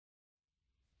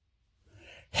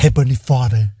Heavenly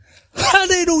Father,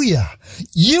 hallelujah,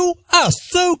 you are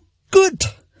so good,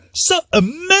 so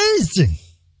amazing.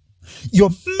 Your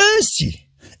mercy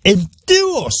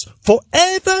endures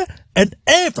forever and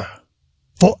ever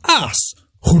for us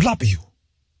who love you.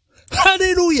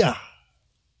 Hallelujah.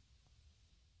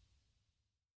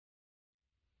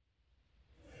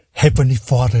 Heavenly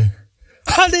Father,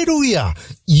 hallelujah,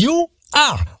 you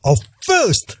are our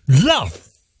first love.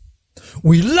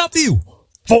 We love you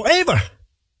forever.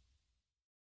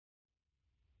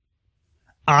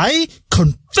 I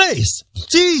confess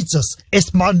Jesus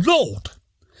as my Lord,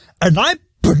 and I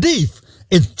believe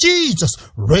in Jesus'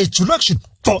 resurrection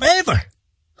forever.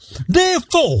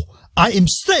 Therefore, I am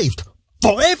saved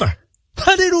forever.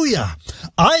 Hallelujah.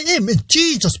 I am in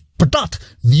Jesus' blood,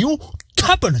 new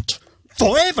covenant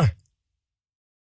forever.